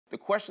The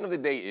question of the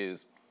day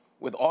is,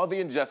 with all the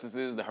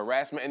injustices, the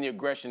harassment, and the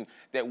aggression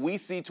that we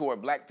see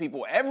toward black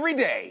people every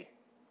day,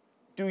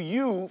 do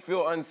you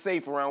feel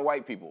unsafe around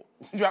white people?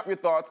 Drop your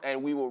thoughts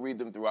and we will read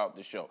them throughout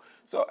the show.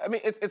 So, I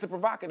mean, it's a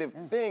provocative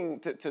thing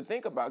to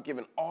think about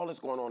given all that's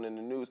going on in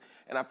the news.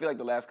 And I feel like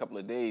the last couple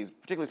of days,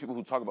 particularly people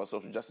who talk about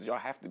social justice, y'all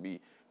have to be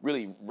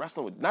really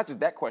wrestling with not just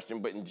that question,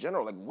 but in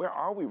general, like where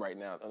are we right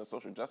now on the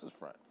social justice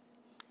front?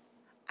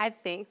 I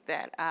think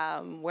that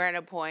we're at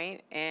a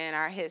point in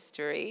our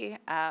history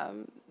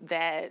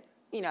that,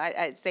 you know,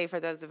 I'd say for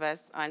those of us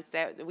on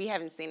set, that we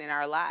haven't seen in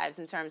our lives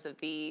in terms of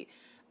the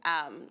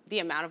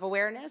amount of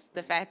awareness,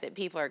 the fact that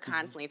people are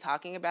constantly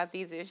talking about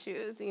these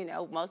issues. You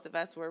know, most of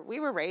us we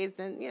were raised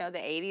in, you know, the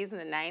 80s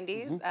and the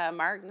 90s,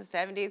 Mark in the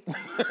 70s.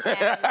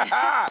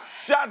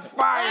 Shots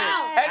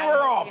fired, and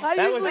we're off. I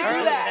usually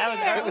do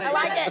that. I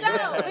like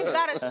it. We've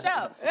got a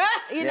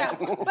show. You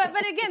know,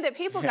 but again, that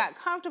people got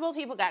comfortable,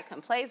 people got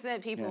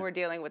complacent, people were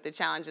dealing with the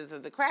challenges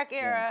of the crack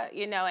era,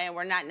 you know, and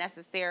we're not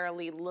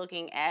necessarily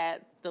looking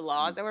at the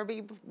laws that were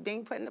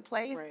being put into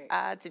place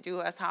to do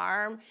us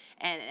harm,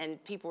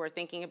 and people were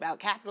thinking about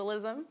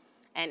capitalism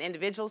and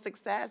individual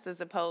success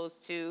as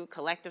opposed to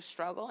collective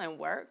struggle and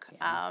work.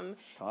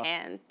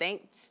 And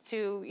thanks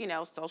to, you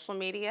know, social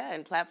media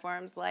and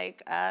platforms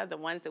like the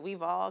ones that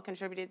we've all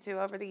contributed to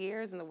over the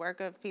years and the work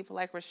of people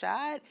like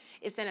Rashad,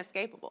 it's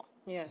inescapable.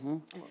 Yes.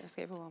 It's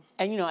inescapable.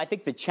 And, you know, I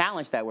think the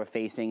challenge that we're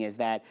facing is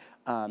that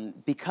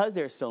because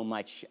there's so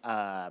much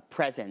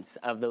presence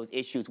of those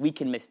issues, we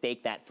can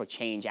mistake that for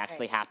change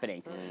actually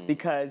happening.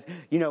 Because,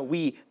 you know,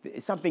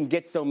 something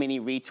gets so many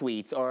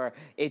retweets or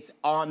it's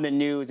on the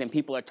news and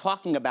people are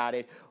talking about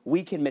it,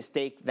 we can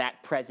mistake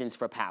that presence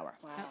for power.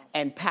 Wow.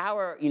 And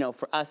power, you know,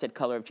 for us at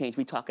Color of Change,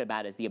 we talk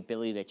about as the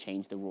ability to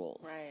change the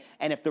rules. Right.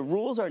 And if the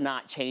rules are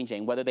not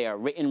changing, whether they are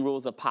written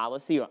rules of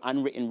policy or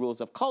unwritten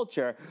rules of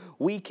culture,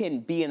 we can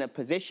be in a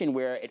position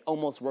where it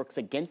almost works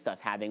against us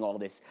having all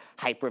this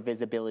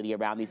hyper-visibility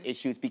around these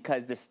issues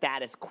because the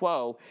status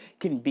quo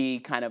can be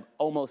kind of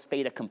almost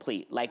fait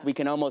accompli. Like we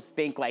can almost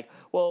think like,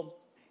 well,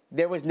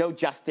 there was no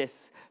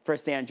justice for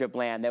Sandra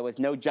Bland. There was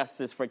no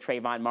justice for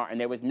Trayvon Martin.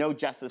 There was no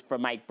justice for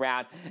Mike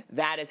Brown.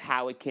 That is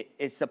how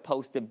it's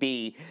supposed to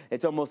be.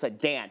 It's almost a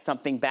dance.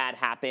 Something bad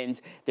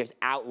happens, there's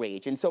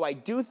outrage. And so I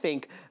do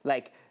think,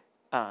 like,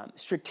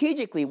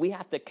 strategically, we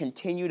have to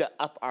continue to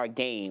up our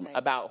game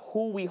about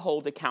who we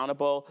hold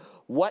accountable,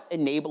 what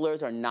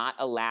enablers are not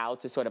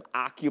allowed to sort of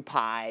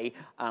occupy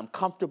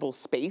comfortable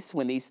space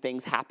when these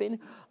things happen,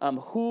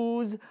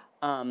 whose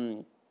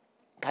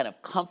kind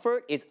of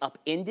comfort is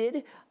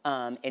upended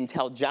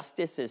until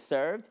justice is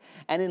served.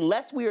 And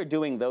unless we are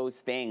doing those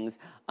things,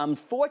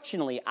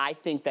 unfortunately, I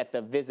think that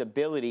the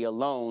visibility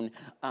alone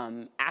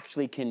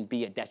actually can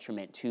be a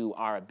detriment to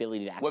our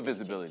ability to actually What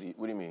visibility? change.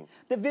 What do you mean?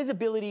 The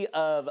visibility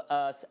of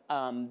us,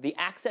 the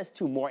access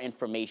to more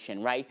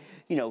information, right?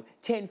 You know,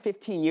 10,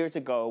 15 years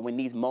ago when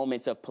these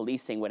moments of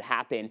policing would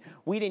happen,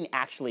 we didn't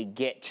actually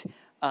get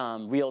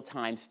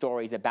real-time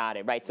stories about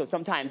it, right? So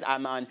sometimes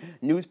I'm on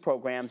news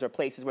programs or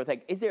places where it's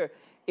like,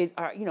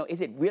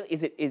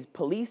 is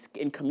police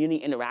and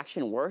community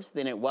interaction worse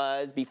than it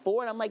was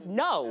before? And I'm like,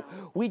 no,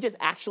 we just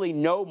actually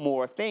know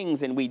more things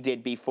than we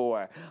did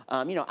before.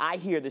 You know, I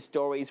hear the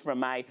stories from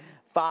my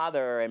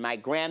father and my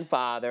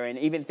grandfather, and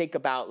even think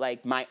about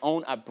like my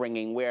own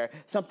upbringing where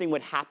something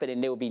would happen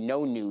and there would be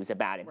no news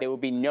about it. There would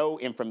be no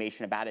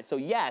information about it. So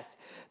yes,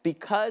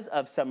 because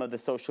of some of the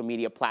social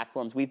media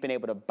platforms, we've been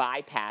able to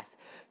bypass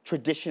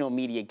traditional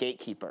media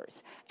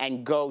gatekeepers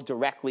and go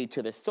directly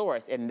to the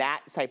source. And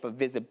that type of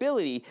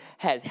visibility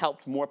has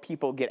helped more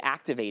people get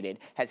activated,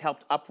 has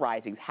helped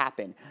uprisings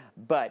happen.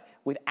 But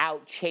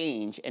without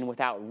change and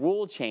without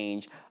rule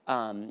change,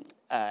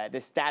 the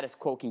status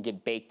quo can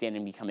get baked in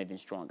and become even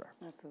stronger.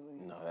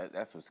 Absolutely. No,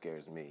 that's what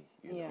scares me,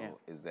 you know,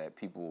 is that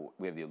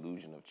we have the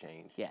illusion of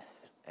change.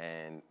 Yes.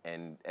 And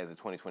as the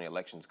 2020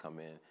 elections come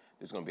in,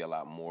 there's going to be a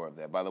lot more of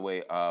that. By the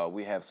way,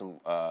 we have some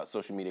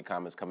social media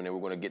comments coming in. We're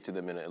going to get to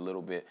them in a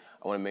little bit.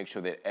 I want to make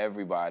sure that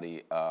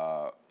everybody,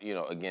 you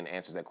know, again,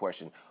 answers that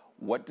question.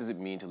 What does it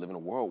mean to live in a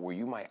world where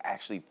you might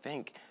actually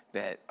think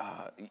that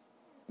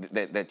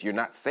that you're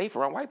not safe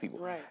around white people?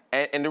 Right.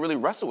 And to really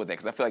wrestle with that,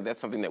 because I feel like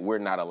that's something that we're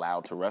not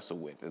allowed to wrestle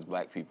with as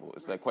black people.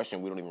 It's that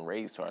question we don't even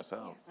raise to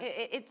ourselves.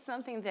 It's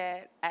something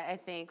that I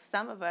think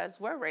some of us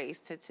were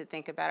raised to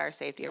think about our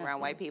safety around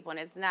white people, and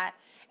it's not.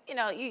 You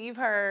know, you've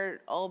heard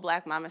old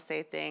black mamas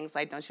say things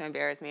like, don't you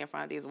embarrass me in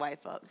front of these white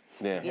folks.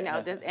 Yeah. You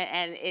know,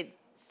 and it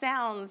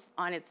sounds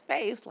on its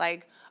face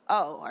like,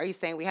 oh, are you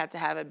saying we have to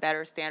have a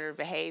better standard of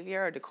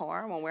behavior or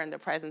decorum when we're in the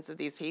presence of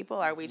these people?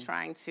 Are we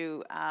trying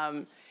to,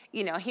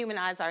 you know,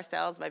 humanize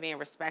ourselves by being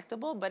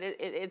respectable? But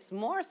it's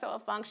more so a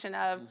function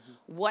of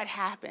what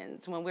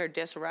happens when we're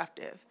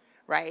disruptive,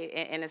 right,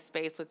 in a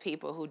space with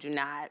people who do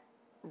not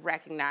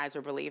recognize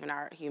or believe in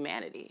our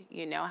humanity.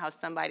 You know, how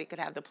somebody could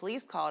have the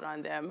police called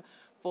on them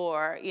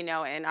for, you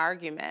know, an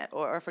argument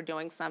or for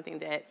doing something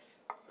that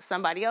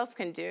somebody else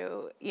can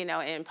do, you know,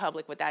 in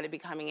public without it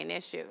becoming an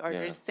issue, or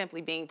you're just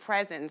simply being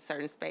present in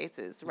certain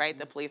spaces, right?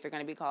 The police are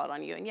going to be called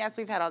on you. And yes,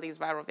 we've had all these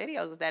viral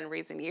videos of that in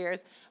recent years,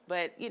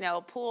 but, you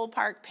know, Pool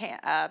Park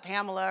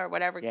Pamela, or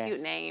whatever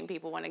cute name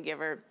people want to give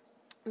her,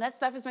 that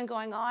stuff has been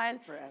going on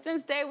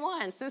since day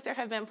one. Since there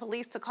have been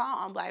police to call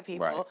on Black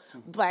people,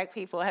 Black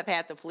people have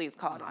had the police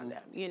called on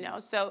them, you know?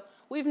 So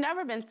we've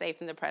never been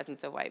safe in the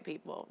presence of white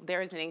people.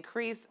 There is an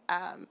increased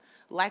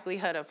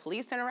likelihood of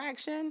police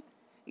interaction,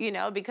 you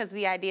know, because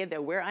the idea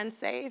that we're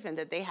unsafe and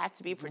that they have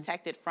to be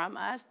protected from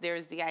us.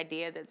 There's the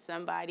idea that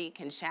somebody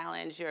can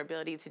challenge your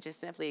ability to just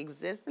simply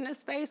exist in a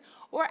space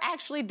or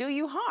actually do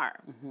you harm,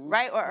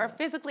 right? Or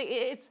physically,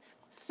 it's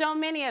so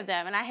many of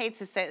them. And I hate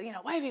to say, you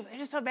know, white people, they're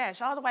just so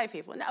bad. All the white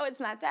people. No,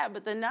 it's not that.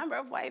 But the number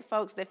of white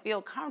folks that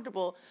feel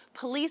comfortable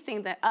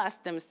policing us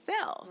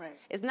themselves.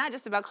 It's not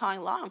just about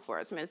calling law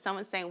enforcement. It's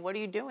someone saying, what are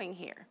you doing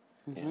here?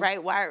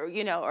 Right? Why,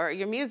 you know, or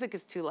your music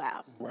is too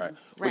loud.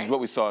 Which is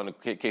what we saw in the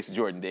case of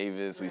Jordan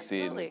Davis. We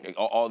see it in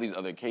all these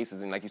other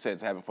cases. And like you said,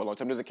 it's happened for a long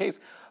time. There's a case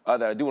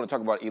that I do want to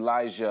talk about,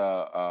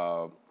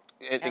 Elijah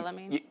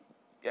Elamine,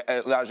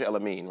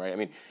 right? I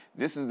mean,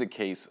 this is the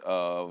case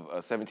of a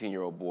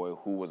 17-year-old boy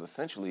who was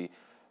essentially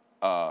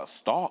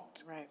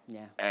stalked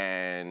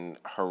and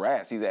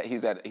harassed.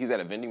 He's at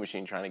a vending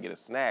machine trying to get a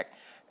snack,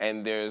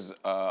 and there's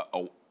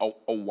a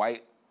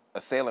white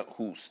assailant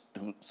who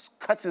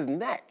cuts his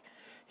neck.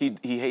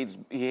 He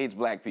hates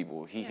Black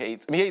people. He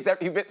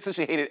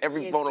essentially hated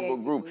every vulnerable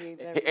group.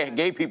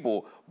 Gay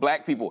people,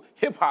 Black people,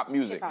 hip hop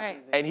music.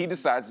 And he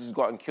decides to just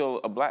go out and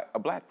kill a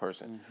black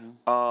person.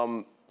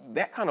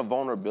 That kind of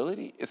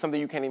vulnerability is something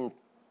you can't even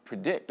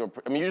predict. Or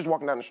I mean, you're just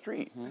walking down the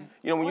street. You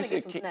know, when you see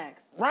a kid,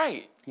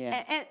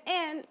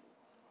 and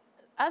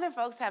other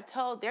folks have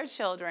told their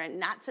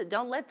children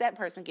don't let that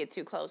person get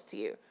too close to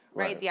you.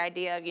 Right? The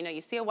idea of, you know,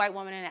 you see a white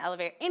woman in an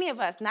elevator, any of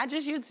us, not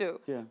just you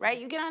two, right?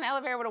 You get on an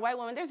elevator with a white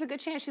woman, there's a good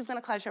chance she's going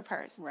to clutch your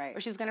purse.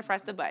 Or she's going to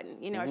press the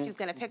button, you know, or she's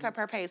going to pick up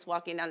her pace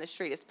walking down the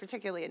street. It's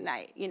particularly at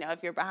night, you know,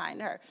 if you're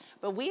behind her.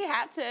 But we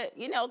have to,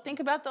 you know, think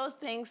about those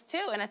things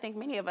too. And I think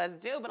many of us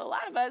do, but a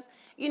lot of us,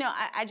 you know,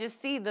 I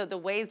just see the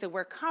ways that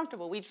we're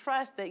comfortable. We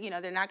trust that, you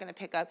know, they're not going to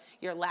pick up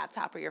your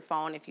laptop or your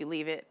phone if you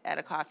leave it at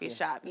a coffee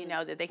shop, you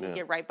know, that they can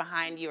get right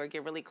behind you or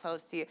get really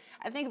close to you.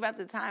 I think about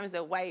the times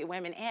that white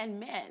women and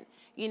men,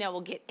 you know,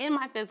 will get in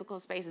my physical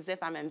space as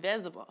if I'm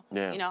invisible,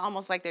 you know,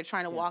 almost like they're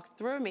trying to walk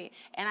through me.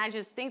 And I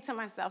just think to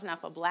myself, now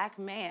if a Black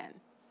man,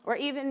 or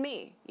even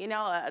me, you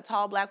know, a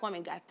tall Black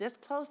woman got this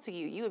close to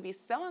you, you would be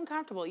so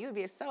uncomfortable, you would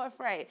be so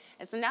afraid.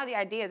 And so now the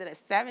idea that a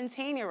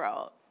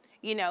 17-year-old,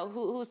 you know,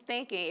 who's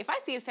thinking, if I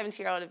see a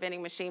 17-year-old at a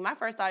vending machine, my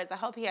first thought is, I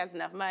hope he has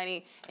enough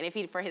money, and if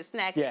for his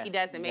snack, if he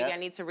doesn't, maybe I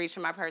need to reach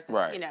for my purse.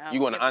 And, you know, you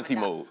going to auntie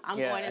mode. I'm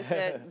going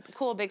into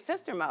cool big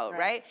sister mode,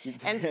 right?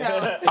 And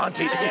so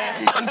auntie.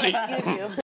 Excuse you.